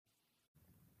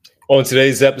On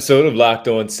today's episode of Locked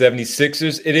On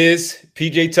 76ers, it is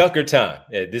PJ Tucker time.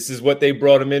 This is what they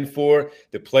brought him in for.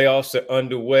 The playoffs are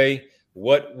underway.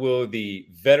 What will the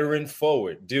veteran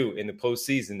forward do in the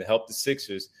postseason to help the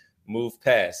Sixers move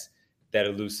past that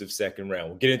elusive second round?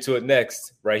 We'll get into it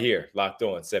next, right here, Locked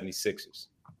On 76ers.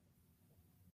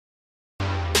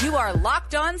 You are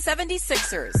Locked On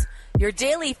 76ers, your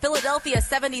daily Philadelphia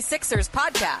 76ers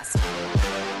podcast.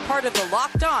 Part of the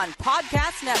Locked On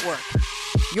Podcast Network.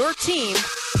 Your team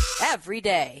every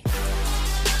day.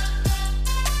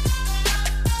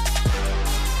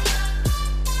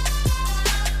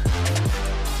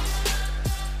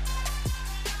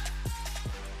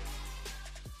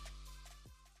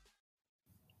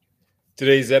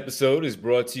 Today's episode is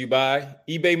brought to you by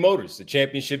eBay Motors. The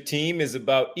championship team is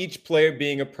about each player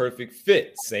being a perfect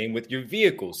fit. Same with your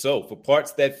vehicle. So for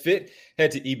parts that fit,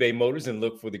 head to eBay Motors and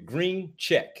look for the green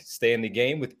check. Stay in the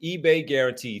game with eBay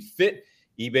Guaranteed Fit.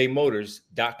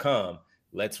 ebaymotors.com.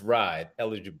 Let's ride.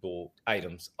 Eligible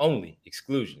items only.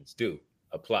 Exclusions do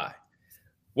apply.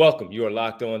 Welcome. You are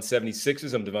Locked On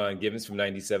 76ers. I'm Devon Givens from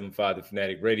 97.5 The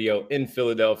Fanatic Radio in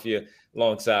Philadelphia,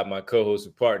 alongside my co-host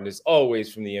and partners,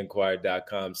 always from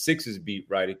theenquirer.com, Sixers beat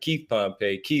writer Keith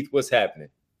Pompey. Keith, what's happening?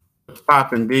 What's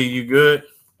popping, B? You good?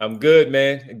 I'm good,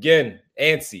 man. Again,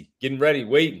 antsy, getting ready,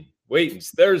 waiting.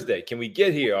 It's Thursday. Can we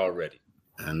get here already?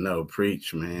 I know,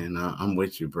 preach, man. I'm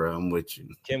with you, bro. I'm with you.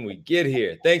 Can we get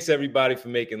here? Thanks, everybody, for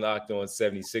making Locked On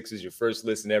 76ers your first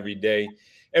listen every day.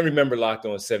 And remember, Locked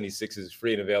On 76ers is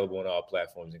free and available on all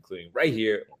platforms, including right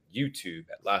here on YouTube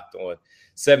at Locked On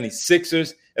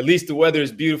 76ers. At least the weather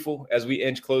is beautiful as we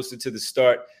inch closer to the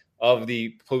start of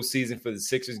the postseason for the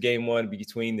Sixers. Game one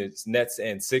between the Nets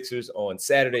and Sixers on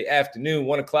Saturday afternoon,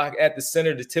 1 o'clock at the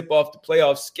center to tip off the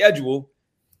playoff schedule.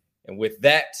 And with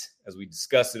that, as we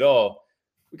discuss it all,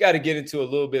 we got to get into a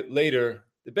little bit later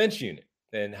the bench unit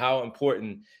and how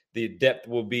important the depth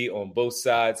will be on both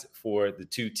sides for the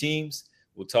two teams.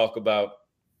 We'll talk about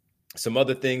some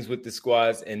other things with the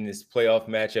squads in this playoff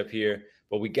matchup here,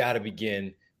 but we got to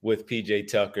begin with PJ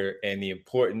Tucker and the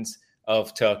importance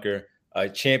of Tucker, a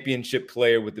championship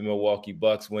player with the Milwaukee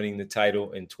Bucks, winning the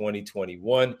title in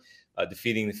 2021,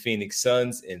 defeating the Phoenix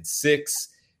Suns in 6,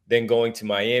 then going to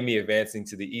Miami, advancing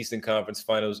to the Eastern Conference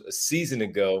Finals a season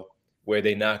ago, where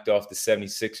they knocked off the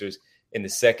 76ers in the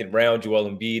second round. Joel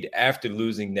Embiid, after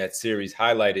losing that series,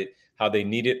 highlighted how they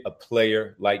needed a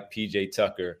player like PJ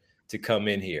Tucker to come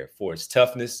in here for his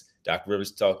toughness. Doc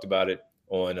Rivers talked about it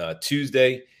on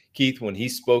Tuesday. Keith, when he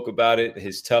spoke about it,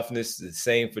 his toughness, the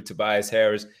same for Tobias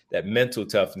Harris, that mental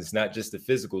toughness, not just the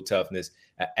physical toughness,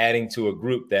 adding to a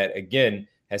group that, again,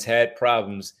 has had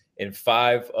problems in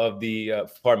 4 of the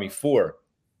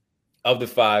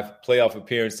 5 playoff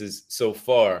appearances so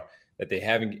far, that they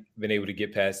haven't been able to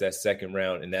get past that second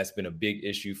round. And that's been a big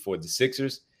issue for the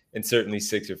Sixers and certainly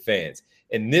Sixer fans.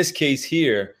 In this case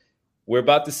here, we're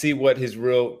about to see what his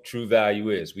real true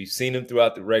value is. We've seen him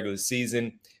throughout the regular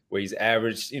season where he's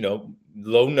averaged,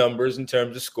 low numbers in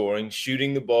terms of scoring,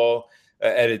 shooting the ball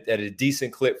at a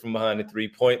decent clip from behind the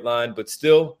three-point line, but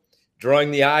still drawing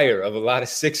the ire of a lot of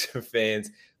Sixer fans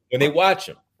when they watch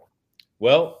him.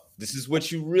 Well, this is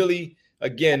what you really,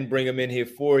 again, bring him in here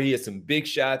for. He had some big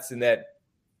shots in that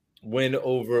win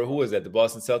over, who was that, the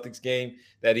Boston Celtics game,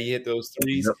 that he hit those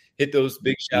threes, hit those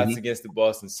big shots against the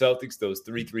Boston Celtics, those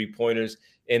 3 3-pointers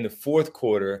in the fourth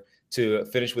quarter to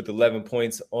finish with 11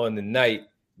 points on the night,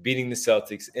 beating the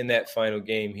Celtics in that final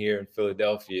game here in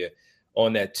Philadelphia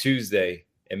on that Tuesday.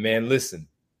 And man, listen,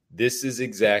 this is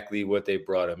exactly what they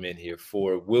brought him in here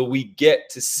for. Will we get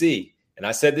to see, and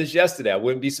I said this yesterday, I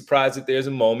wouldn't be surprised if there's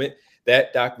a moment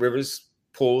that Doc Rivers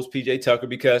pulls PJ Tucker,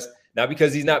 not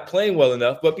because he's not playing well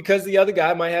enough, but because the other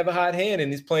guy might have a hot hand and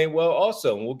he's playing well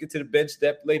also. And we'll get to the bench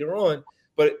depth later on.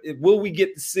 But will we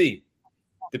get to see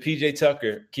the PJ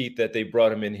Tucker, Keith, that they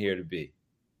brought him in here to be?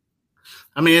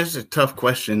 I mean, it's a tough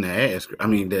question to ask. I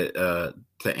mean, to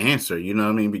answer,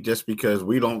 just because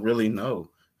we don't really know.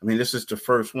 I mean, this is the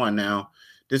first one. Now,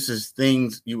 this is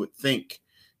things you would think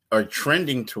are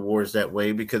trending towards that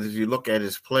way, because if you look at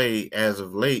his play as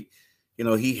of late,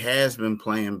 he has been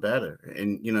playing better.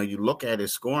 And, you look at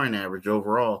his scoring average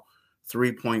overall,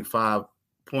 3.5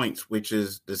 points, which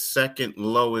is the second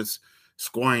lowest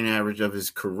scoring average of his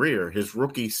career, his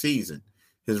rookie season.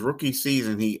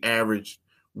 He averaged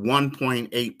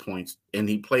 1.8 points, and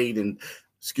he played in,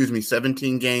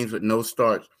 17 games with no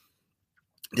starts.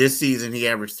 This season, he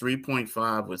averaged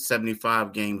 3.5 with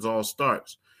 75 games, all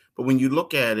starts. But when you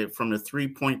look at it from the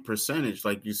 3-point percentage,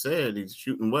 like you said, he's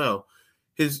shooting well.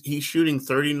 He's shooting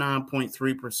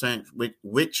 39.3%,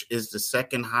 which is the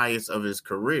second highest of his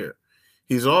career.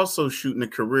 He's also shooting a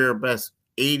career best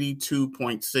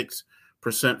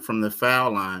 82.6% from the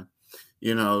foul line.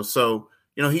 So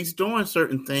he's doing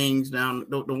certain things. Now,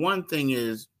 the one thing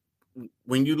is,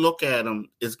 when you look at him,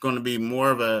 it's going to be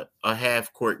more of a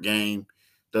half-court game.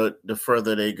 The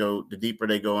further they go, the deeper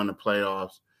they go in the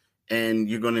playoffs. And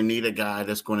you're going to need a guy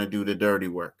that's going to do the dirty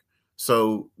work.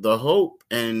 So the hope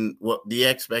and what the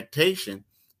expectation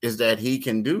is that he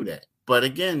can do that. But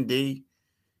again,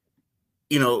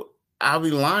 I'll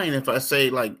be lying if I say,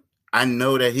 like, I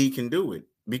know that he can do it,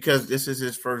 because this is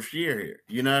his first year here.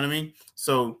 You know what I mean?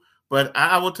 So, but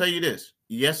I will tell you this.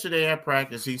 Yesterday at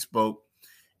practice, he spoke,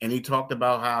 and he talked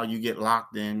about how you get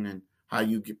locked in and how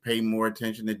you can pay more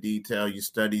attention to detail. You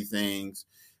study things.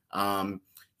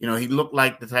 He looked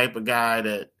like the type of guy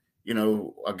that,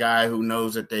 a guy who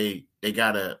knows that they're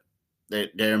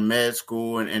in med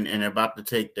school and they're about to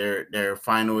take their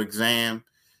final exam,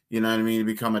 to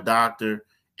become a doctor,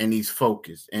 and he's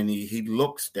focused, and he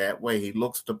looks that way. He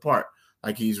looks the part,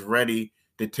 like he's ready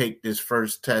to take this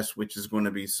first test, which is going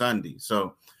to be Sunday.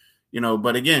 So,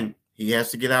 but again, he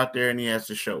has to get out there and he has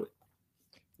to show it.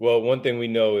 Well, one thing we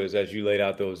know is, as you laid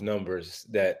out those numbers,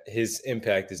 that his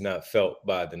impact is not felt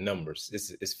by the numbers.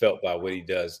 It's felt by what he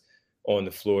does on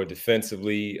the floor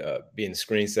defensively, being a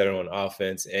screen setter on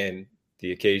offense, and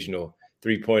the occasional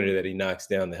three-pointer that he knocks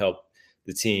down to help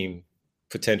the team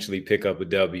potentially pick up a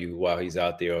W while he's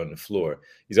out there on the floor.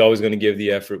 He's always going to give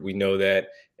the effort. We know that.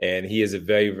 And he is a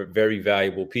very, very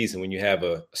valuable piece. And when you have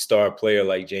a star player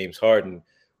like James Harden,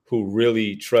 who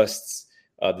really trusts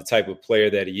the type of player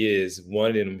that he is,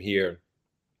 wanted him here.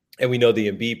 And we know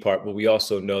the Embiid part, but we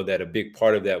also know that a big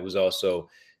part of that was also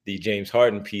the James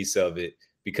Harden piece of it,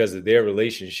 because of their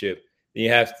relationship.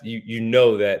 You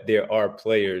know that there are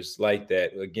players like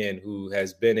that, again, who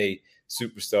has been a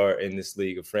superstar in this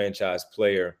league, a franchise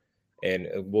player, and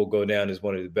will go down as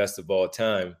one of the best of all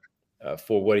time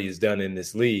for what he's done in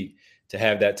this league. To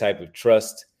have that type of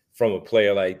trust from a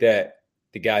player like that,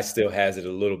 the guy still has it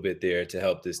a little bit there to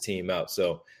help this team out.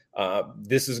 So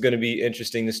this is going to be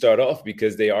interesting to start off,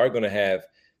 because they are going to have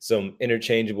some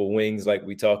interchangeable wings, like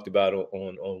we talked about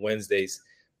on Wednesday's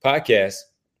podcast,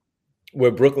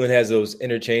 where Brooklyn has those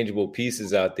interchangeable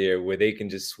pieces out there where they can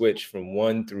just switch from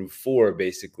 1 through 4,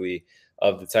 basically,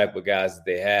 of the type of guys that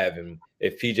they have. And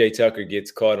if PJ Tucker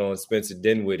gets caught on Spencer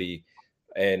Dinwiddie,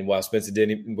 and while Spencer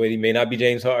Dinwiddie may not be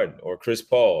James Harden or Chris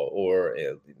Paul or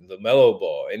LaMelo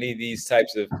Ball, any of these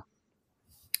types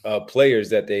of players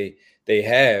that they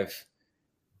have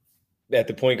at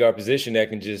the point guard position that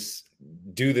can just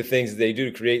do the things that they do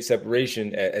to create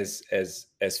separation, as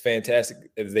fantastic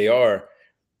as they are,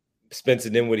 Spencer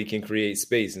Dinwiddie can create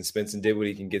space, and Spencer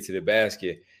Dinwiddie can get to the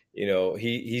basket.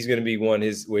 He's going to be one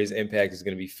where his impact is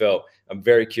going to be felt. I'm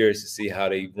very curious to see how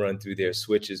they run through their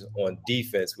switches on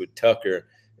defense with Tucker,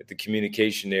 at the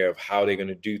communication there of how they're going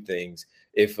to do things.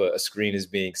 If a screen is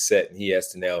being set and he has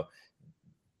to now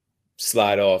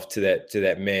slide off to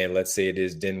that man, let's say it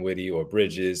is Dinwiddie or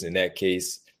Bridges in that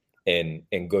case, and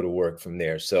go to work from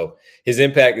there. So his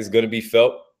impact is going to be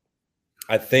felt,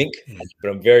 I think, but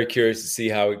I'm very curious to see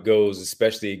how it goes,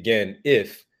 especially, again,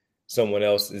 if someone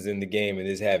else is in the game and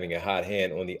is having a hot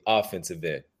hand on the offensive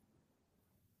end.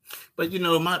 But,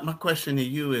 my question to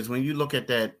you is, when you look at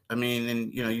that,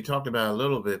 and you talked about it a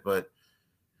little bit, but,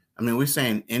 we're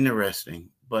saying interesting,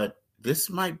 but this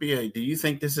might be do you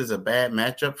think this is a bad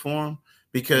matchup for him?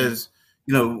 Because,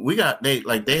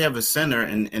 they have a center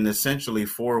and essentially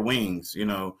 4 wings,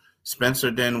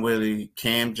 Spencer Dinwiddie,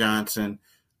 Cam Johnson,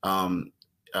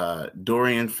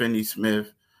 Dorian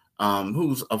Finney-Smith,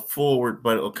 who's a forward,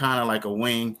 but kind of like a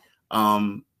wing.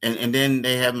 And then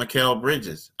they have Mikal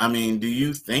Bridges. Do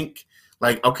you think,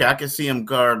 I can see him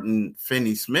guarding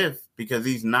Finney-Smith, because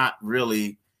he's not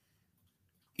really,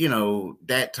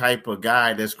 that type of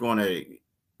guy that's going to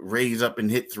raise up and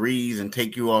hit threes and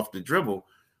take you off the dribble.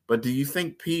 But do you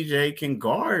think PJ can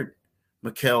guard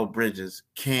Mikal Bridges,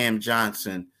 Cam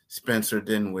Johnson, Spencer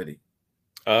Dinwiddie?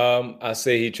 I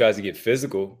say he tries to get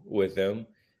physical with them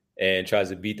and tries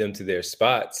to beat them to their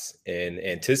spots and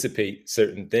anticipate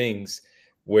certain things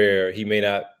where he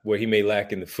may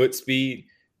lack in the foot speed.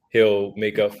 He'll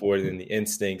make up for it in the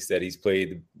instincts that he's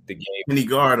played the game. Can he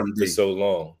guard him for so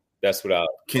long? That's what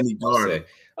Can he guard him?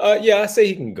 Yeah, I say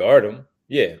he can guard him.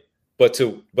 Yeah, but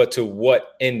to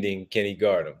what ending can he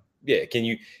guard him? Yeah,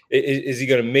 is he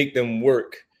going to make them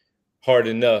work hard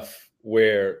enough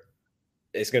where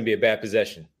it's going to be a bad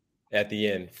possession at the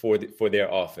end for their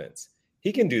offense?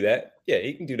 He can do that. Yeah,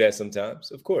 he can do that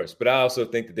sometimes, of course. But I also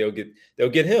think that they'll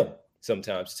get him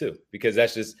sometimes too, because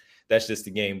that's just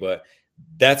the game. But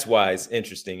that's why it's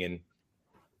interesting. And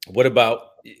what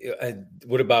about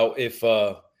if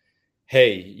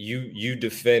hey, you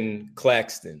defend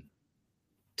Claxton,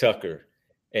 Tucker,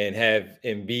 and have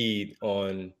Embiid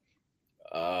on,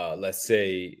 let's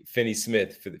say,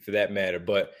 Finney-Smith for that matter.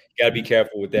 But you got to be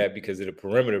careful with that because of the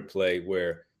perimeter play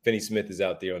where Finney-Smith is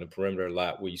out there on the perimeter a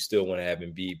lot, where you still want to have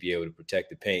Embiid be able to protect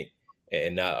the paint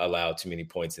and not allow too many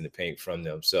points in the paint from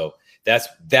them. So that's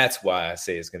why I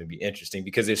say it's going to be interesting,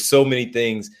 because there's so many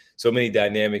things, so many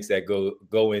dynamics that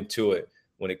go into it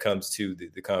when it comes to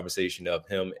the conversation of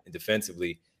him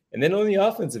defensively. And then on the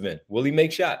offensive end, will he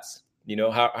make shots? You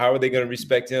know, how are they going to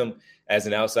respect him as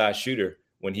an outside shooter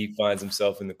when he finds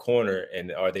himself in the corner?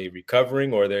 And are they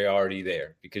recovering or are they already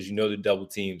there? Because you know the double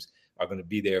teams are going to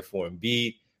be there for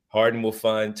Embiid. Harden will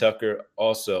find Tucker.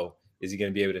 Also, is he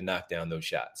going to be able to knock down those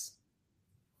shots?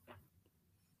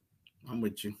 I'm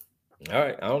with you. All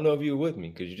right. I don't know if you're with me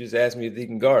because you just asked me if he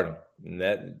can guard him. And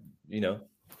that, you know.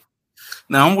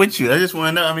 No, I'm with you. I just want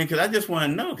to know. I mean, because I just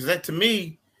want to know, because that to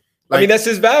me, like, I mean, that's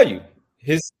his value.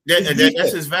 That's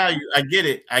his value. I get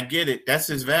it. That's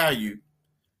his value.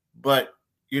 But,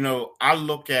 you know, I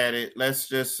look at it, let's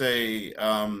just say,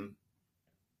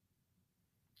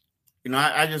 you know,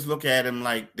 I just look at him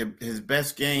like his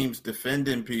best games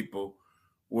defending people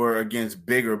were against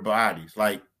bigger bodies,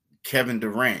 like Kevin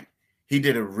Durant. He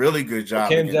did a really good job.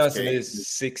 Cam Johnson is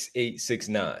 6'8",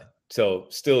 6'9", so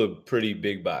still a pretty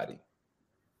big body.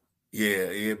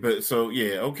 Yeah, but so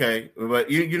okay,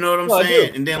 but you know what I'm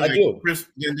saying. And then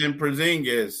then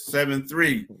Porzingis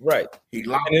 7'3", right? He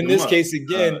locked and in this up. Case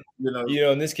again,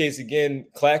 in this case again,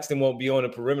 Claxton won't be on the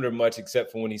perimeter much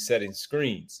except for when he's setting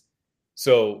screens.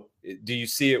 So do you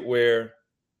see it where,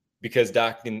 because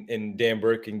Doc and Dan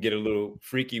Burke can get a little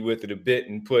freaky with it a bit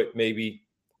and put maybe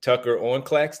Tucker on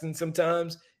Claxton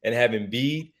sometimes and have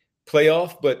Embiid play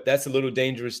off, but that's a little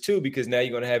dangerous too, because now you're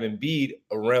going to have Embiid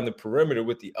around the perimeter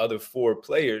with the other four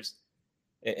players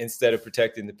instead of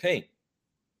protecting the paint.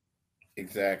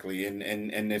 Exactly.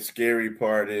 And the scary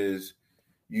part is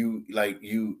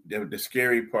the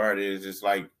scary part is it's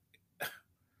like,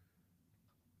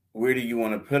 where do you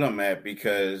want to put them at?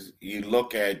 Because you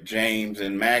look at James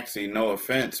and Maxey, no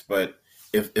offense, but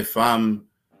if I'm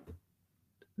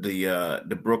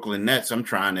the Brooklyn Nets, I'm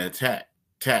trying to attack.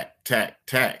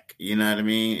 You know what I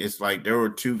mean? It's like there were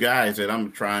two guys that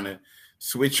I'm trying to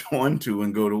switch on to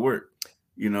and go to work.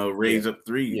 You know, raise up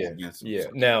threes against them. Yeah.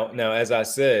 Now, as I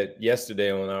said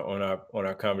yesterday on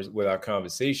our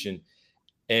conversation,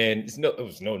 and it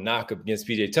was no knock against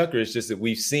PJ Tucker. It's just that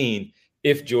we've seen,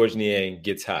 if Georges Niang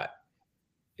gets hot,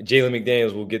 Jalen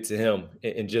McDaniels will get to him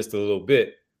in just a little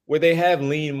bit, where they have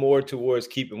leaned more towards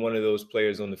keeping one of those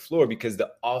players on the floor because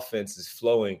the offense is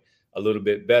flowing a little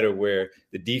bit better, where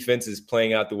the defense is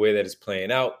playing out the way that it's playing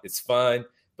out. It's fine,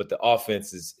 but the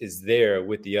offense is there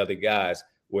with the other guys,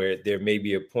 where there may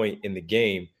be a point in the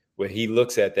game where he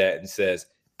looks at that and says,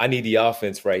 I need the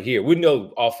offense right here. We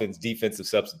know offense, defensive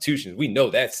substitutions. We know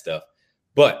that stuff.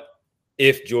 But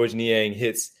if Georges Niang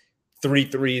hits 3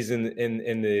 threes in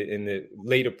the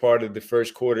later part of the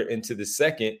first quarter into the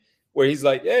second, where he's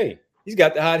like, hey, he's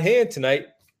got the hot hand tonight,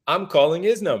 I'm calling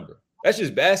his number. That's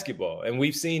just basketball. And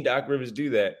we've seen Doc Rivers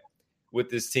do that with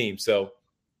this team. So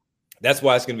that's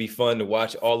why it's going to be fun to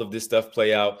watch all of this stuff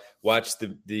play out, watch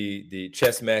the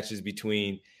chess matches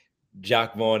between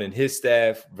Jacque Vaughn and his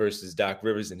staff versus Doc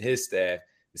Rivers and his staff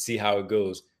to see how it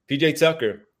goes. PJ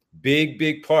Tucker,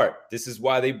 big part. This is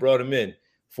why they brought him in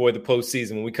for the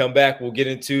postseason. When we come back, we'll get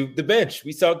into the bench.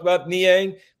 We talked about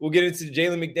Niang. We'll get into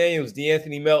Jalen McDaniels,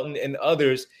 DeAnthony Melton, and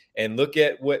others, and look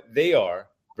at what they are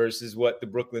versus what the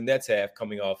Brooklyn Nets have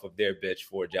coming off of their bench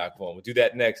for Jacque Vaughn. We'll do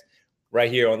that next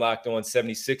right here on Locked On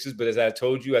 76ers. But as I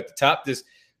told you at the top, this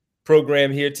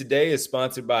program here today is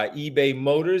sponsored by eBay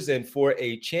Motors, and for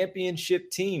a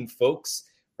championship team, folks,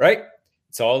 right?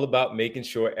 It's all about making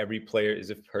sure every player is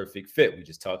a perfect fit. We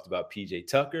just talked about PJ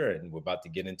Tucker, and we're about to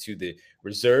get into the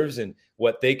reserves and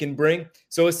what they can bring.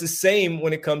 So it's the same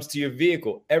when it comes to your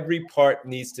vehicle. Every part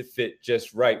needs to fit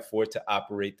just right for it to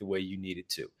operate the way you need it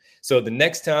to. So the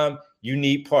next time you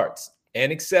need parts and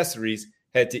accessories,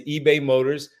 head to eBay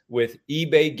Motors with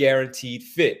eBay Guaranteed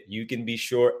Fit. You can be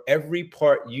sure every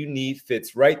part you need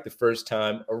fits right the first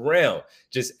time around.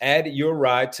 Just add your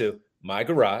ride to My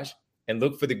Garage and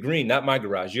look for the green, not My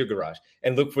Garage, your garage,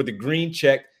 and look for the green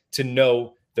check to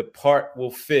know the part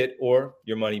will fit or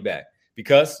your money back.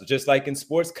 Because just like in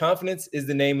sports, confidence is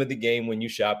the name of the game when you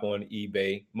shop on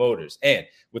eBay Motors. And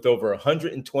with over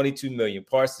 122 million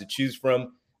parts to choose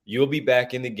from, you'll be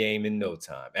back in the game in no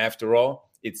time. After all,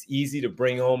 it's easy to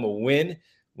bring home a win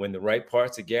when the right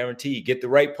parts are guaranteed. Get the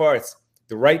right parts,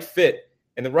 the right fit,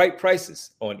 and the right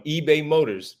prices on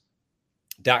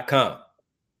ebaymotors.com.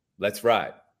 Let's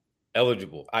ride.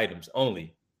 Eligible items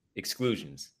only.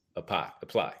 Exclusions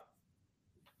apply.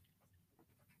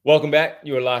 Welcome back.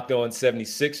 You are locked on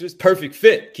 76ers. Perfect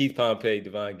fit. Keith Pompey,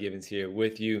 Devon Givens here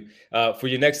with you. For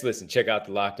your next listen, check out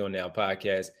the Locked On Now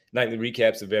podcast. Nightly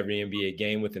recaps of every NBA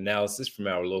game with analysis from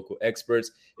our local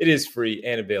experts. It is free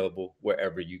and available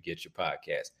wherever you get your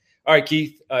podcast. All right,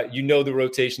 Keith, you know the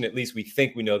rotation. At least we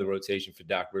think we know the rotation for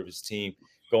Doc Rivers' team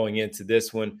going into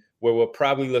this one, where we're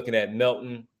probably looking at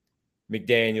Melton,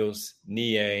 McDaniels,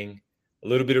 Niang, a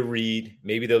little bit of Reed.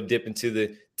 Maybe they'll dip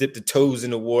the toes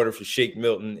in the water for Shake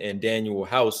Milton and Daniel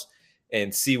House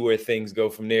and see where things go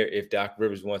from there if Doc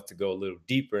Rivers wants to go a little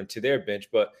deeper into their bench.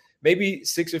 But maybe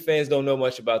Sixer fans don't know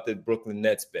much about the Brooklyn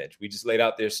Nets bench. We just laid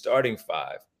out their starting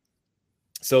five.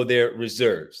 So their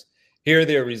reserves. Here are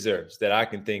their reserves that I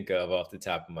can think of off the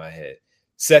top of my head.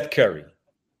 Seth Curry,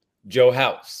 Joe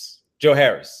Harris.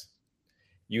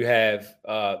 You have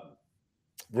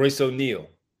Royce O'Neal,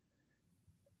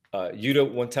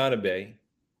 Yuta Watanabe,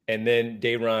 and then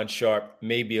Day'Ron Sharpe,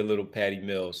 maybe a little Patty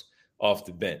Mills off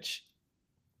the bench.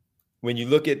 When you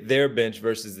look at their bench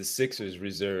versus the Sixers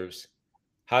reserves,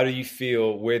 how do you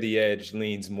feel where the edge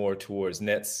leans more towards,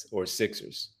 Nets or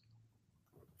Sixers?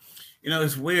 You know,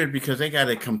 it's weird because they got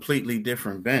a completely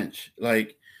different bench.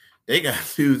 Like, they got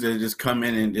dudes that just come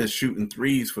in and just shooting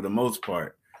threes for the most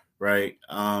part, right?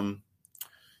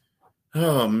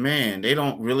 Oh, man, they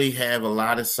don't really have a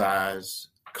lot of size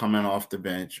coming off the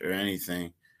bench or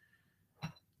anything.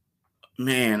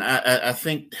 Man, I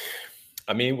think.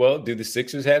 I mean, well, do the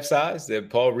Sixers have size? That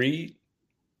Paul Reed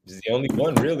is the only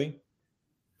one, really.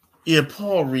 Yeah,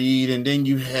 Paul Reed, and then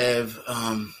you have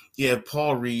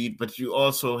Paul Reed, but you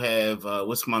also have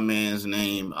what's my man's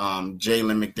name?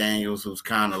 Jalen McDaniels, who's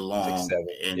kind of long 6'7",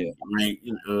 and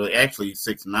actually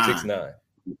 6'9". 6'9".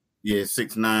 Yeah,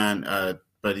 6'9",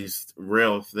 but he's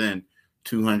real thin,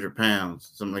 200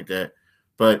 pounds, something like that.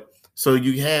 But so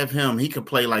you have him. He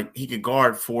could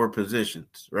guard 4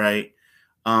 positions, right?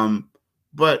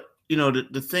 But you know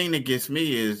the thing that gets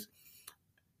me is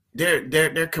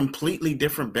they're completely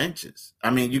different benches. I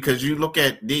mean, because you look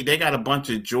at they got a bunch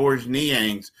of George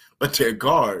Niangs, but they're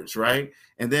guards, right?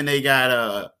 And then they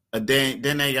got a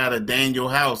Daniel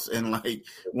House and like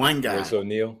one guy, Royce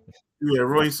O'Neal. Yeah,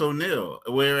 Royce O'Neal.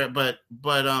 But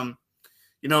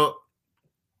you know,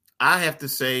 I have to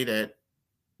say that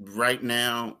right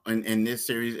now in this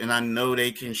series, and I know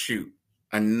they can shoot.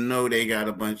 I know they got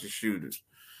a bunch of shooters,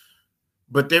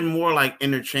 but they're more like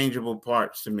interchangeable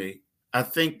parts to me. I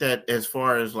think that as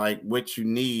far as like what you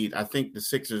need, I think the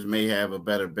Sixers may have a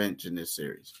better bench in this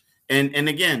series. And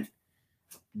again,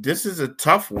 this is a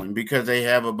tough one because they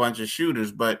have a bunch of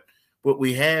shooters, but what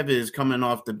we have is coming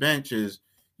off the bench is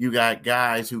you got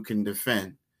guys who can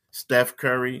defend. Seth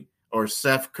Curry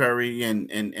and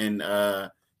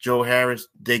Joe Harris,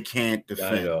 they can't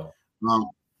defend.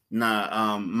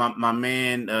 My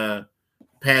man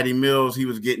Patty Mills, he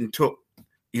was getting took,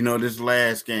 this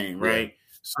last game, right? Yeah.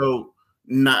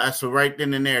 So right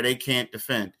then and there, they can't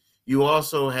defend. You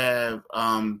also have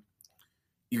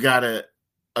you got a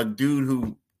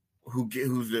dude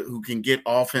who can get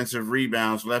offensive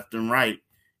rebounds left and right,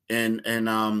 and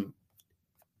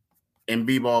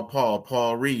B-ball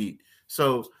Paul Reed.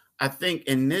 So I think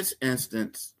in this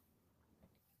instance,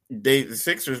 the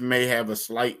Sixers may have a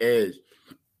slight edge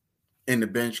in the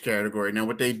bench category. Now,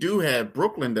 what they do have,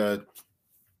 Brooklyn does,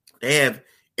 they have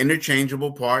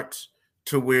interchangeable parts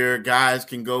to where guys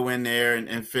can go in there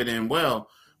and fit in well.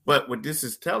 But what this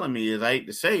is telling me is, I hate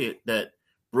to say it, that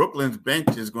Brooklyn's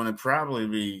bench is going to probably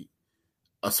be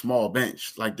a small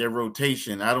bench. Like their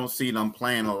rotation, I don't see them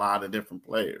playing a lot of different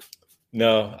players.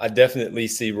 No, I definitely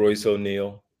see Royce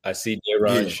O'Neal. I see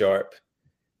Day'Ron Sharpe.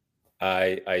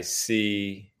 I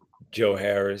see Joe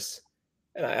Harris.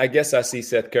 And I guess I see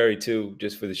Seth Curry too,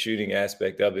 just for the shooting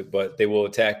aspect of it, but they will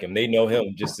attack him. They know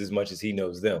him just as much as he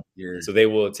knows them. Yeah. So they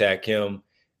will attack him.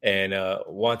 And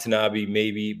Watanabe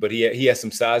maybe, but he has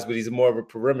some size, but he's more of a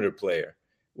perimeter player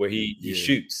where he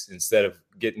shoots instead of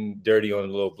getting dirty on a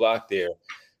little block there.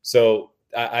 So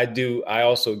I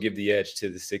also give the edge to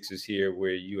the Sixers here,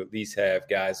 where you at least have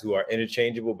guys who are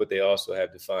interchangeable, but they also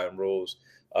have defined roles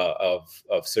of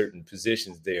certain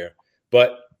positions there.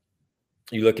 But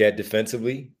you look at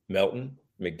defensively, Melton,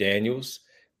 McDaniels,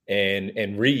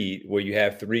 and Reed, where you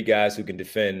have 3 guys who can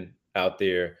defend out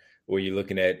there, where you're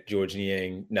looking at George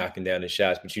Niang knocking down the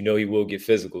shots, but he will get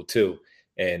physical too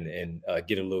and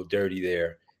get a little dirty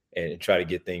there and try to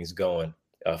get things going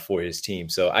for his team.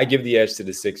 So I give the edge to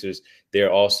the Sixers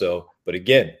there also. But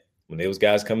again, when those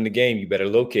guys come in the game, you better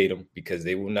locate them because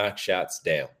they will knock shots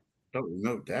down.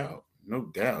 No doubt.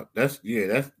 That's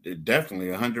definitely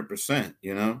 100%,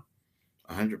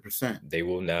 100%. They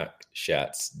will knock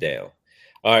shots down.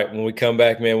 All right, when we come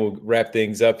back, man, we'll wrap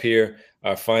things up here.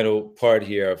 Our final part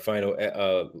here, our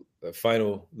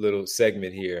final little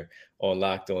segment here on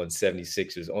Locked On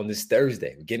 76ers on this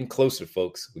Thursday. We're getting closer,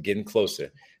 folks. We're getting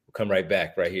closer. We'll come right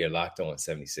back right here, Locked On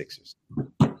 76ers.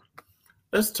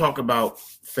 Let's talk about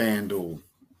FanDuel.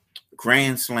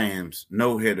 Grand slams,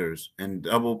 no-hitters, and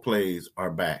double plays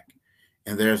are back.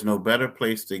 And there's no better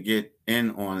place to get in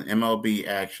on MLB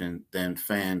action than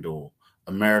FanDuel,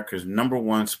 America's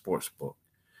 #1 sportsbook.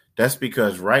 That's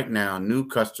because right now, new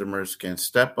customers can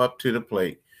step up to the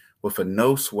plate with a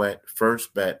no-sweat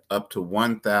first bet up to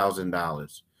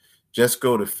 $1,000. Just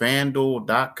go to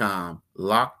FanDuel.com,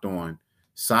 locked on,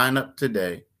 sign up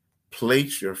today,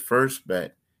 place your first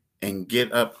bet, and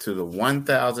get up to the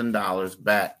 $1,000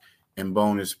 back in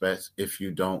bonus bets if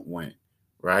you don't win,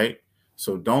 right?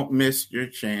 So don't miss your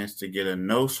chance to get a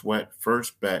no-sweat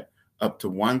first bet up to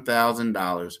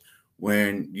 $1,000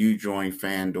 when you join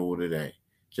FanDuel today.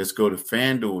 Just go to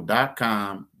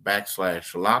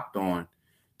FanDuel.com/locked-on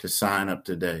to sign up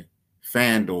today.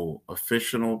 FanDuel,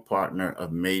 official partner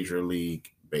of Major League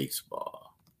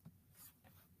Baseball.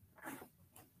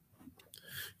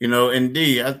 You know, and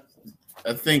D, I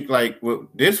think like with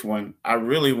this one, I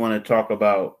really want to talk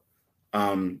about.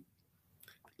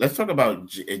 Let's talk about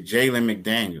Jalen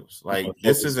McDaniels. Like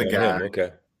this is a guy,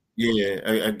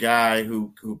 a guy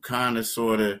who kind of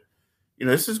sort of. You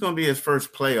know, this is going to be his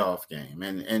first playoff game.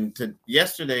 And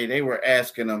yesterday they were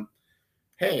asking him,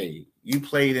 hey, you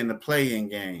played in the play-in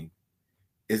game.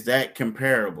 Is that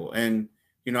comparable? And,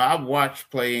 you know, I've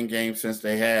watched play-in games since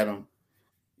they had them.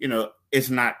 You know, it's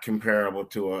not comparable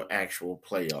to an actual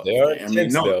playoff. They are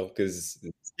intense, though, because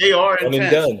they are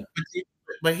intense. Done.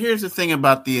 But here's the thing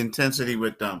about the intensity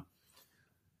with them.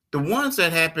 The ones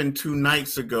that happened 2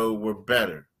 nights ago were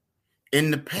better. In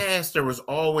the past, there was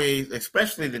always,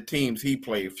 especially the teams he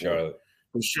played for,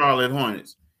 the Charlotte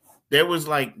Hornets. There was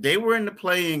like, they were in the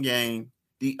play-in game.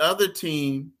 The other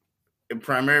team,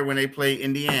 primarily when they played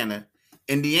Indiana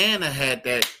had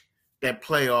that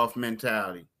playoff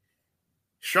mentality.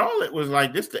 Charlotte was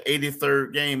like, this is the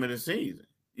 83rd game of the season.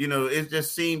 You know, it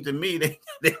just seemed to me they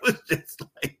was just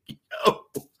like, yo,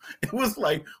 it was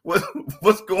like,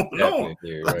 what's going on?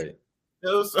 Here, like, right.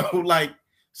 You know,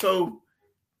 so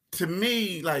to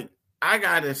me, like, I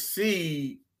gotta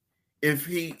see if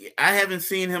I haven't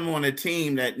seen him on a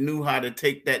team that knew how to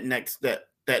take that next step,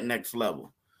 that next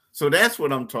level. So that's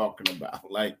what I'm talking about.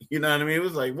 Like, you know what I mean? It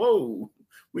was like, whoa,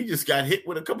 we just got hit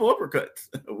with a couple uppercuts.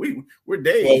 We're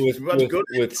dazed. Well,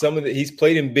 with some of he's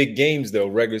played in big games though,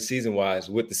 regular season wise,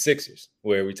 with the Sixers,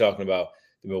 where we're talking about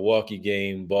the Milwaukee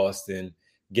game, Boston,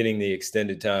 getting the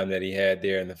extended time that he had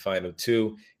there in the final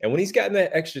 2. And when he's gotten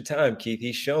that extra time, Keith,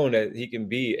 he's shown that he can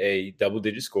be a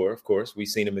double-digit scorer. Of course, we've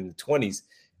seen him in the 20s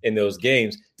in those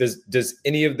games. Do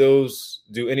any of those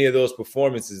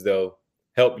performances, though,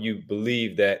 help you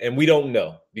believe that? And we don't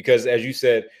know, because as you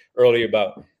said earlier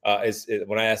about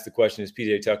when I asked the question, is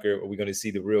PJ Tucker, are we going to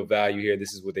see the real value here?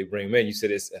 This is what they bring him in. You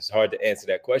said it's hard to answer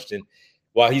that question.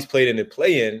 While he's played in the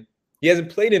play-in, he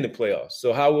hasn't played in the playoffs.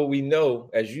 So how will we know,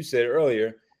 as you said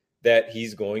earlier, that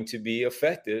he's going to be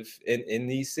effective in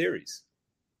these series?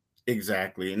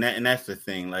 Exactly. And that's the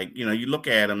thing. Like, you know, you look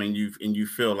at him and you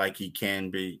feel like he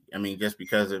can be. I mean, just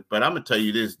because but I'm gonna tell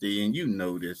you this, D, and you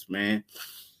know this, man.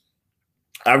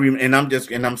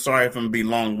 I'm sorry if I'm gonna be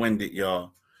long-winded,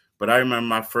 y'all, but I remember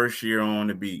my first year on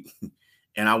the beat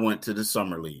and I went to the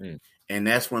summer league. And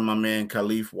that's when my man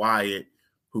Khalif Wyatt,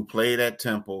 who played at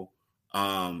Temple,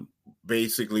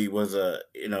 basically was a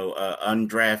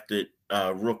undrafted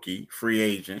rookie free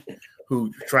agent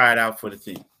who tried out for the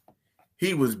team.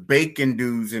 He was baking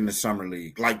dudes in the summer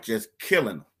league, like just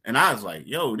killing them. And I was like,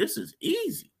 yo, this is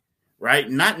easy, right?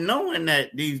 Not knowing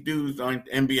that these dudes aren't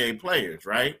NBA players,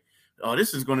 right? Oh,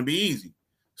 this is going to be easy.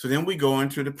 So then we go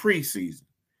into the preseason.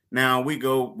 Now we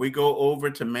go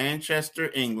over to Manchester,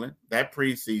 England, that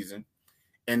preseason,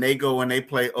 and they go and they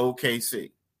play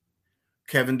OKC.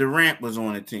 Kevin Durant was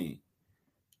on the team.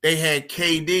 They had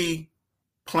KD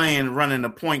running a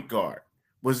point guard,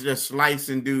 was just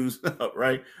slicing dudes up,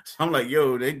 right? So I'm like,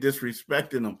 yo, they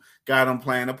disrespecting them. Got them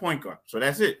playing a point guard. So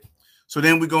that's it. So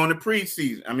then we go into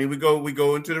preseason. I mean, we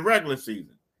go into the regular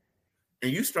season.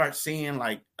 And you start seeing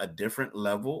like a different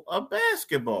level of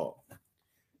basketball.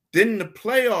 Then the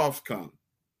playoffs come.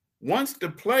 Once the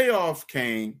playoffs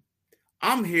came,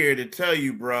 I'm here to tell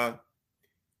you, bruh,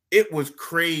 it was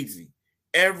crazy.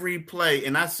 Every play.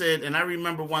 And I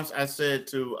remember once I said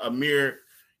to Emil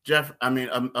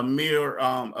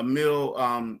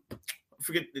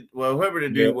forget. Whoever the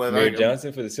dude was, Amir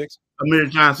Johnson for the Sixers. Amir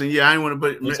Johnson. Yeah, I didn't want to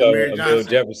put Amir Johnson.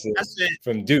 Jefferson I said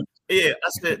from Duke. Yeah,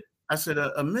 I said,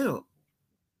 Emil,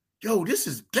 yo, this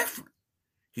is different.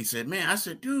 He said, man, I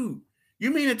said, dude,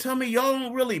 you mean to tell me y'all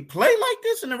don't really play like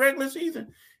this in the regular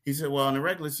season? He said, well, in the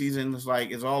regular season,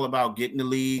 it's all about getting the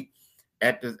lead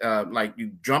at the like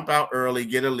you jump out early,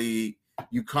 get a lead,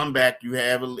 you come back, you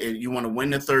want to win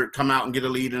the third, come out and get a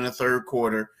lead in the third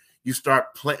quarter. You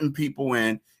start putting people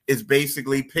in. It's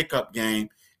basically pickup game,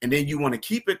 and then you want to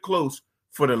keep it close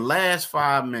for the last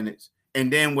 5 minutes,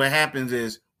 and then what happens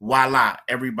is, voila,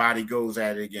 everybody goes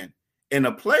at it again. In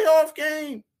a playoff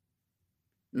game,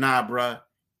 nah, bruh,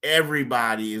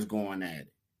 everybody is going at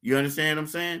it. You understand what I'm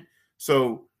saying?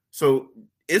 So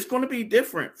it's going to be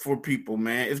different for people,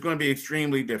 man. It's going to be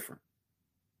extremely different.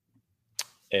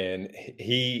 And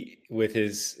he, with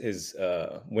his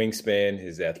wingspan,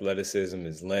 his athleticism,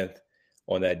 his length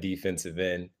on that defensive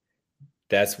end,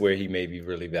 that's where he may be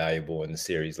really valuable in a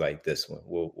series like this one.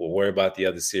 We'll worry about the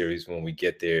other series when we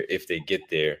get there, if they get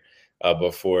there.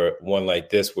 But for one like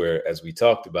this, where, as we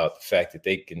talked about, the fact that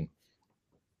they can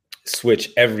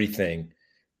switch everything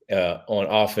on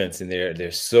offense, and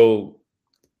they're so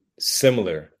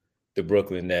similar, the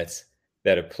Brooklyn Nets,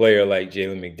 that a player like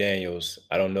Jalen McDaniels,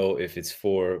 I don't know if it's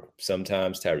for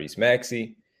sometimes Tyrese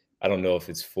Maxey. I don't know if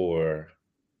it's for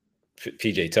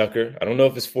PJ Tucker. I don't know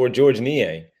if it's for George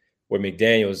Niang, where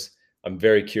McDaniels, I'm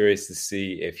very curious to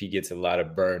see if he gets a lot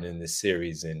of burn in this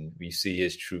series and we see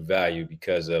his true value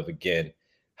because of, again,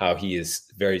 how he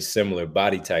is very similar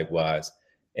body type wise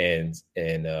and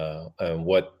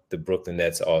what the Brooklyn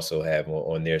Nets also have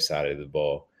on their side of the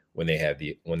ball when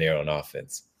they're on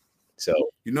offense. So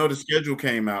the schedule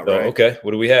came out, right? Okay,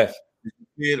 what do we have?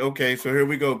 Okay, so here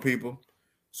we go, people.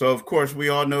 So of course we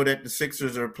all know that the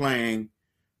Sixers are playing.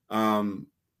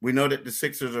 We know that the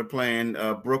Sixers are playing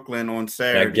Brooklyn on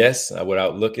Saturday. I guess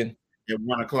without looking at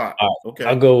 1:00. Okay,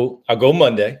 I'll go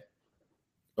Monday.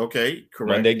 Okay,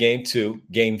 correct. Monday, game 2.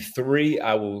 Game 3,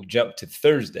 I will jump to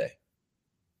Thursday.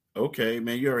 Okay,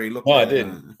 man, you already looked. Oh, I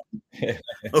didn't.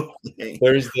 Okay.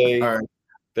 Thursday. All right.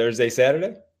 Thursday,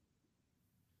 Saturday.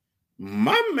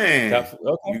 My man, Okay.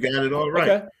 You got it all right.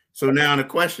 Okay. So now the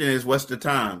question is, what's the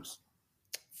times?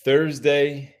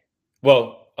 Thursday.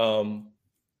 Well,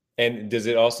 and does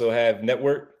it also have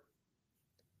network?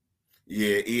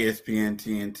 Yeah, ESPN,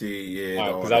 TNT.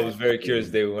 Yeah, because I was very curious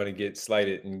they were going to get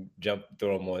slighted and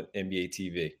throw them on NBA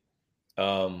TV.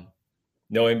 No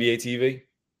NBA TV?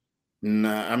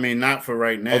 No, I mean not for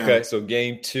right now. Okay, so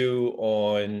game 2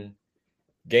 on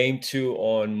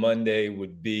Monday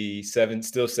would be 7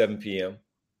 p.m.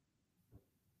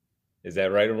 Is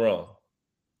that right or wrong?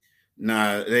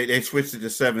 Nah, they switched it to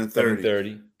 7:30.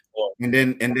 7:30. And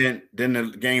then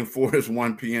the game 4 is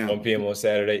 1 p.m. 1 p.m. on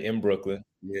Saturday in Brooklyn.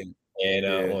 Yeah. And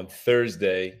on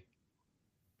Thursday,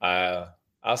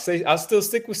 I'll still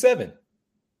stick with 7.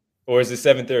 Or is it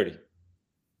 7:30?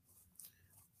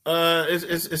 It's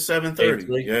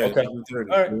 7:30. Yeah. Okay.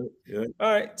 7:30. All right. Yeah.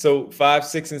 All right. So 5,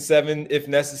 6, and 7, if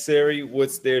necessary.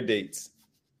 What's their dates?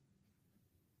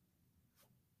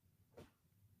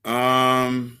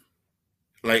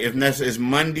 Like if necessary, it's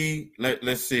Monday.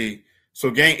 Let's see.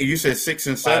 So you said 6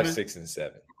 and 7. 5, 6, and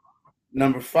 7.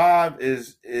 Number 5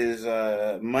 is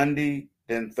Monday,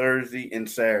 then Thursday and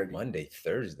Saturday. Monday,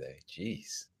 Thursday.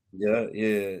 Jeez. Yeah.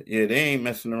 They ain't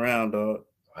messing around, dog.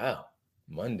 Wow.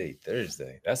 Monday,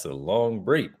 Thursday. That's a long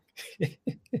break.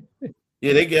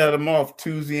 Yeah, they got them off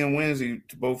Tuesday and Wednesday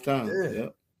both times. Yeah.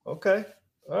 Okay.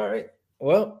 All right.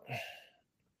 Well,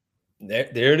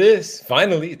 there it is.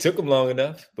 Finally, it took them long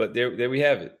enough, but there we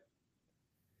have it.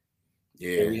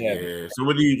 Yeah. So,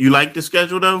 what do you like the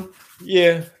schedule though?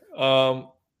 Yeah.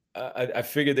 I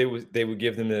figured they would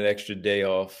give them an extra day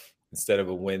off instead of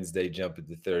a Wednesday jump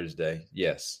into Thursday.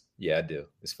 Yes. Yeah, I do.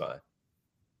 It's fine.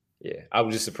 Yeah, I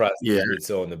was just surprised. Yeah,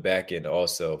 it's on the back end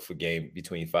also for game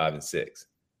between 5 and 6.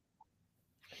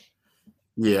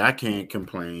 Yeah, I can't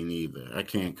complain either.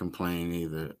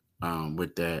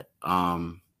 With that.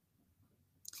 I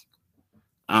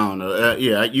don't know.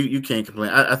 You can't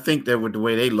complain. I think that with the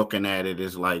way they looking at it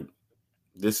is like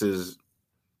this is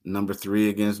number 3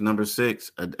 against number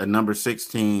 6, a number 6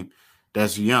 team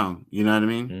that's young. You know what I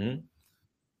mean? Mm-hmm.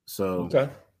 So okay,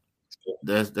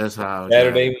 that's how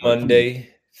Saturday, Monday,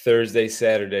 Thursday,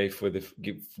 Saturday for the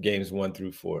games 1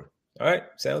 through 4. All right.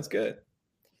 Sounds good.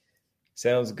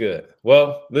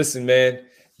 Well, listen, man,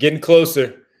 getting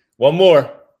closer. One more,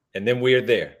 and then we are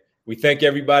there. We thank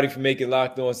everybody for making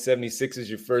Locked On 76ers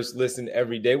your first listen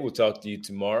every day. We'll talk to you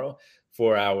tomorrow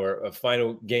for our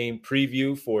final game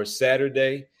preview for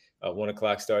Saturday. 1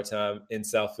 o'clock start time in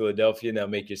South Philadelphia. Now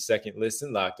make your second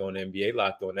listen Locked On NBA.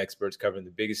 Locked On experts covering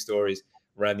the biggest stories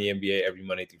around the NBA every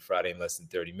Monday through Friday in less than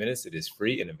 30 minutes. It is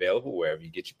free and available wherever you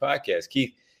get your podcast.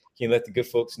 Keith, can you let the good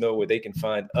folks know where they can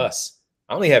find us?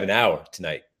 I only have an hour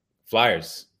tonight.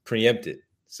 Flyers preempted,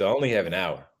 so I only have an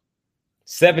hour.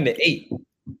 7 to 8.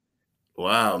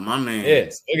 Wow, my man.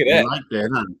 Yes, look at that. I like that,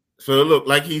 huh? So look,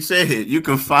 like he said, you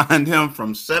can find him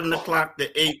from 7 o'clock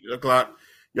to 8 o'clock.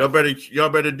 Y'all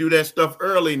better do that stuff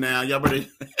early now. Y'all better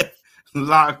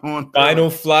lock on. Final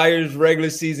Flyers regular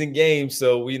season game.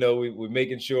 So we're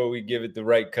making sure we give it the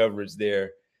right coverage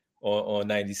there on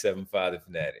 97.5 The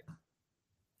Fanatic.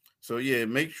 So yeah,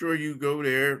 make sure you go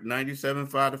there,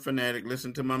 97.5 The Fanatic.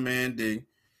 Listen to my man D,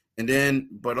 and then,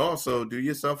 but also do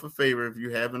yourself a favor if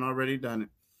you haven't already done it.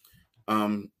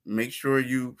 Make sure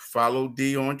you follow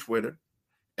D on Twitter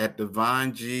at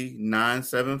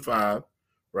DivineG975.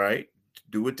 Right,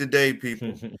 do it today,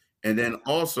 people. And then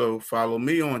also follow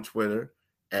me on Twitter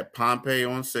at Pompey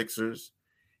on Sixers,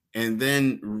 and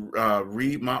then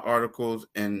read my articles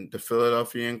in the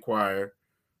Philadelphia Inquirer,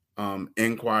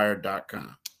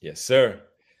 Inquirer.com. Yes, sir.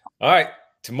 All right.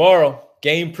 Tomorrow,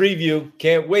 game preview.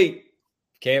 Can't wait.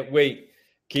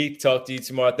 Keith, talk to you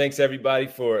tomorrow. Thanks, everybody,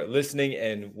 for listening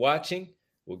and watching.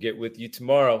 We'll get with you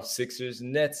tomorrow. Sixers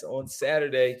Nets on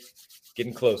Saturday.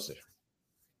 Getting closer.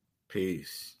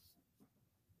 Peace.